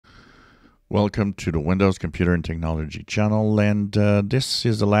Welcome to the Windows Computer and Technology channel, and this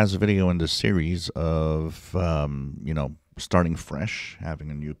is the last video in the series of, starting fresh,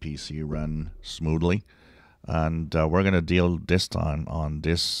 having a new PC run smoothly. And we're going to deal this time on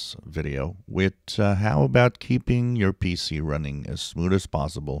this video with how about keeping your PC running as smooth as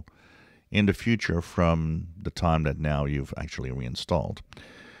possible in the future from the time that now you've actually reinstalled.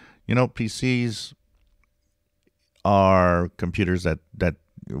 You know, PCs are computers that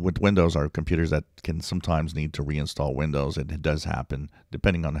with Windows are computers that can sometimes need to reinstall Windows. It does happen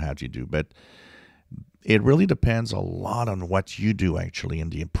depending on how you do, but it really depends a lot on what you do actually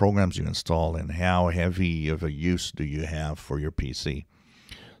and the programs you install and how heavy of a use do you have for your PC.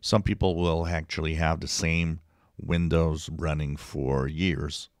 Some people will actually have the same Windows running for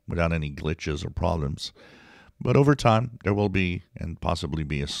years without any glitches or problems. But over time, there will be and possibly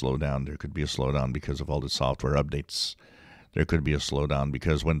be a slowdown. There could be a slowdown because of all the software updates. There could be a slowdown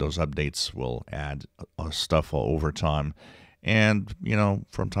because Windows updates will add stuff over time. And,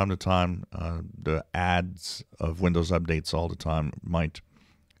 from time to time, the ads of Windows updates all the time might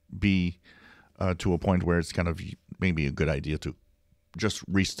be to a point where it's kind of maybe a good idea to just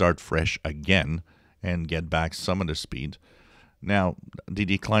restart fresh again and get back some of the speed. Now, the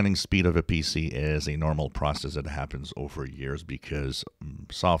declining speed of a PC is a normal process that happens over years because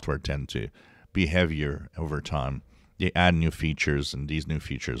software tend to be heavier over time. They add new features, and these new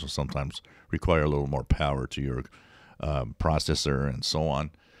features will sometimes require a little more power to your processor and so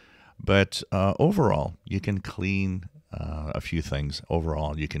on. But overall, you can clean a few things.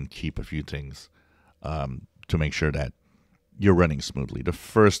 Overall, you can keep a few things to make sure that you're running smoothly. The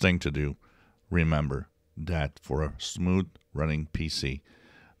first thing to do, remember that for a smooth running PC,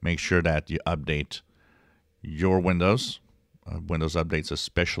 make sure that you update your Windows updates,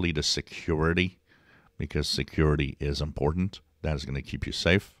 especially the security, because security is important. That is going to keep you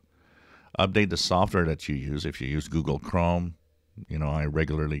safe. Update the software that you use. If you use Google Chrome, I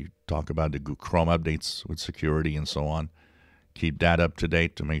regularly talk about the Google Chrome updates with security and so on. Keep that up to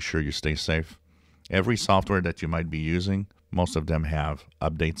date to make sure you stay safe. Every software that you might be using, most of them have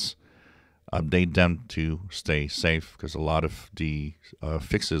updates. Update them to stay safe because a lot of the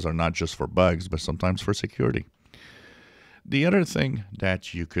fixes are not just for bugs, but sometimes for security. The other thing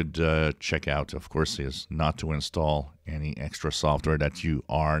that you could check out, of course, is not to install any extra software that you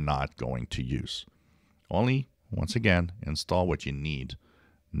are not going to use. Only, once again, install what you need,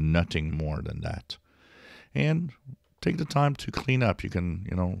 nothing more than that. And take the time to clean up. You can,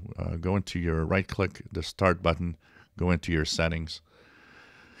 go into your right-click, the Start button, go into your settings,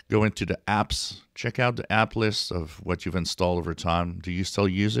 go into the apps, check out the app list of what you've installed over time. Do you still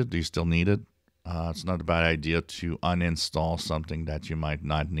use it? Do you still need it? It's not a bad idea to uninstall something that you might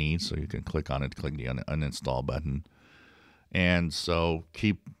not need, so you can click on it, click the uninstall button. And so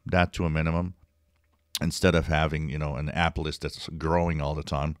keep that to a minimum. Instead of having, an app list that's growing all the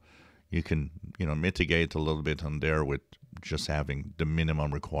time, you can, mitigate a little bit on there with just having the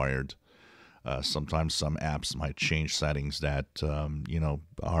minimum required. Sometimes some apps might change settings that,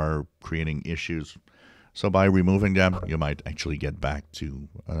 are creating issues. So by removing them, you might actually get back to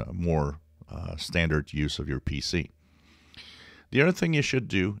more standard use of your PC. The other thing you should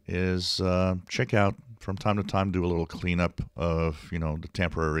do is check out from time to time, do a little cleanup of the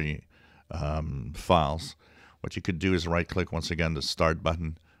temporary files. What you could do is right click once again the Start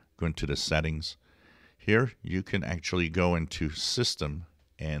button, go into the settings. Here you can actually go into System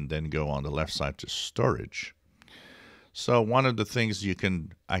and then go on the left side to Storage. So one of the things you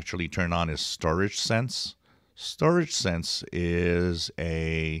can actually turn on is Storage Sense. Storage Sense is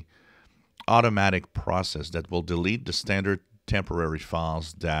a automatic process that will delete the standard temporary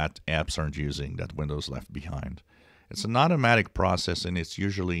files that apps aren't using, that Windows left behind. It's an automatic process, and it's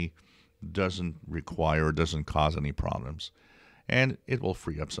usually doesn't cause any problems. And it will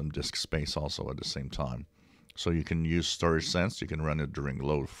free up some disk space also at the same time. So you can use Storage Sense. You can run it during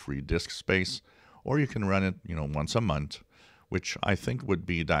low free disk space, or you can run it, once a month, which I think would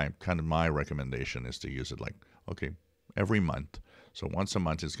be kind of my recommendation is to use it every month. So once a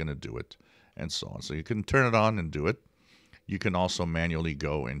month is going to do it, and so on. So you can turn it on and do it. You can also manually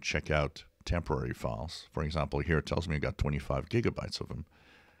go and check out temporary files. For example, here it tells me I've got 25 gigabytes of them.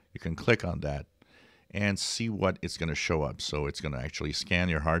 You can click on that and see what it's going to show up. So it's going to actually scan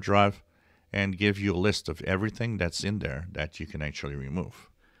your hard drive and give you a list of everything that's in there that you can actually remove.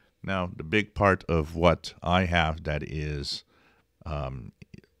 Now, the big part of what I have that is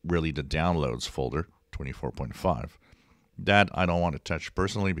really the downloads folder, 24.5. That I don't want to touch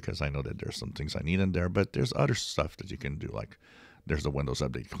personally because I know that there's some things I need in there, but there's other stuff that you can do, like there's the Windows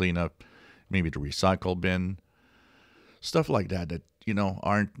Update Cleanup, maybe the recycle bin, stuff like that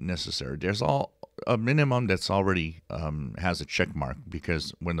aren't necessary. There's all a minimum that's already has a check mark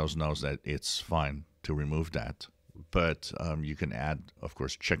because Windows knows that it's fine to remove that. But you can add, of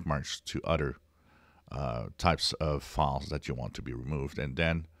course, check marks to other types of files that you want to be removed. And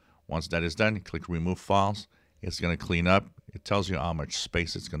then once that is done, you click Remove Files. It's going to clean up. It tells you how much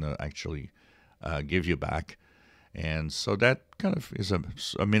space it's going to actually give you back. And so that kind of is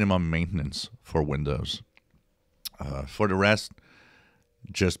a minimum maintenance for Windows. For the rest,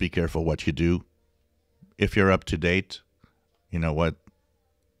 just be careful what you do. If you're up to date, you know what?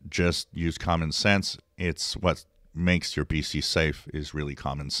 Just use common sense. It's what makes your PC safe is really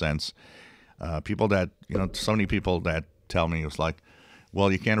common sense. People that, so many people that tell me it's like,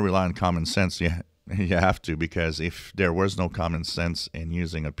 well, you can't rely on common sense. Yeah, you have to, because if there was no common sense in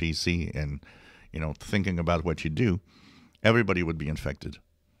using a PC and, thinking about what you do, everybody would be infected,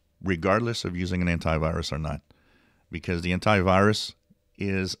 regardless of using an antivirus or not, because the antivirus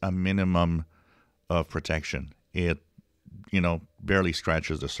is a minimum of protection. It, barely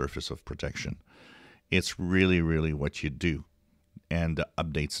scratches the surface of protection. It's really, really what you do and the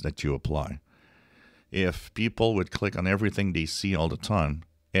updates that you apply. If people would click on everything they see all the time,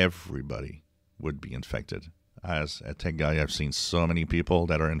 everybody would be infected. As a tech guy, I've seen so many people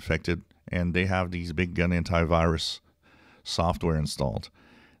that are infected and they have these big gun antivirus software installed.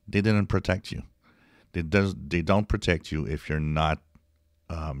 They didn't protect you. They don't protect you if you're not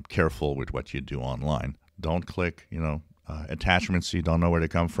careful with what you do online. Don't click, attachments you don't know where they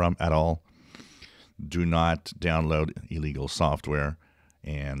come from at all. Do not download illegal software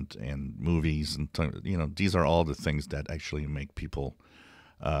and movies, and these are all the things that actually make people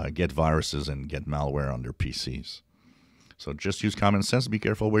get viruses and get malware on their PCs. So just use common sense. Be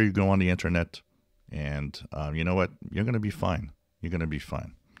careful where you go on the internet, and you know what? You're going to be fine. You're going to be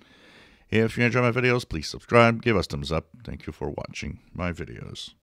fine. If you enjoy my videos, please subscribe, give us thumbs up. Thank you for watching my videos.